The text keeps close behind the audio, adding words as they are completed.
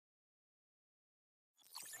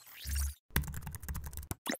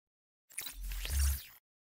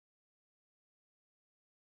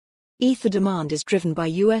Ether demand is driven by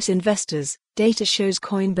U.S. investors. Data shows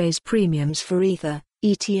Coinbase premiums for Ether,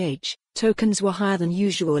 ETH, tokens were higher than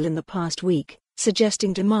usual in the past week,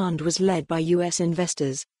 suggesting demand was led by U.S.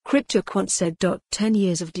 investors, CryptoQuant said. 10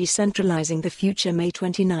 years of decentralizing the future, May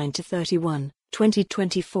 29 to 31,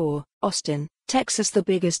 2024, Austin, Texas. The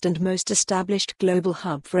biggest and most established global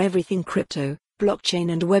hub for everything crypto,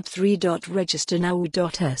 blockchain and Web3. Register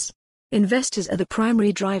now.s. Investors are the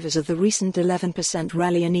primary drivers of the recent 11%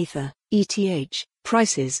 rally in Ether, ETH,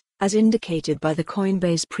 prices, as indicated by the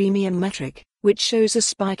Coinbase Premium metric, which shows a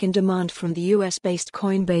spike in demand from the US-based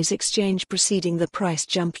Coinbase exchange preceding the price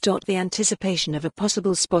jump. The anticipation of a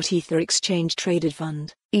possible spot Ether exchange-traded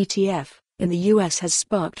fund, ETF, in the US has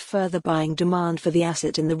sparked further buying demand for the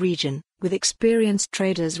asset in the region, with experienced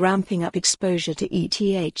traders ramping up exposure to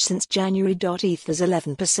ETH since January. Ether's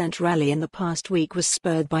 11% rally in the past week was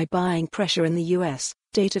spurred by buying pressure in the US.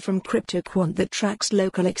 Data from CryptoQuant that tracks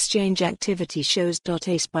local exchange activity shows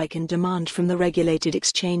a spike in demand from the regulated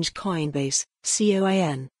exchange Coinbase,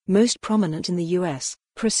 COIN, most prominent in the US,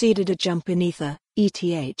 preceded a jump in Ether,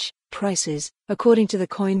 ETH, prices, according to the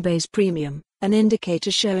Coinbase Premium, an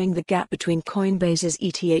indicator showing the gap between Coinbase's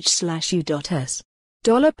ETH/USD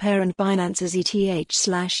dollar pair and Binance's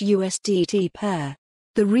ETH/USDT pair.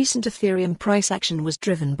 The recent Ethereum price action was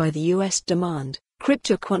driven by the US demand,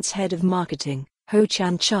 CryptoQuant's head of marketing,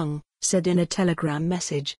 Ho-Chan Chung, said in a Telegram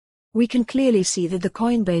message. We can clearly see that the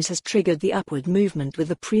Coinbase has triggered the upward movement with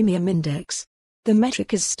the premium index. The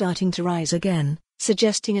metric is starting to rise again,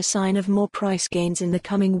 suggesting a sign of more price gains in the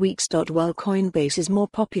coming weeks. While Coinbase is more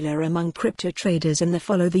popular among crypto traders and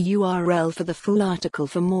follow the URL for the full article.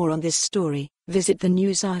 For more on this story, visit the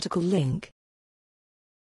news article link.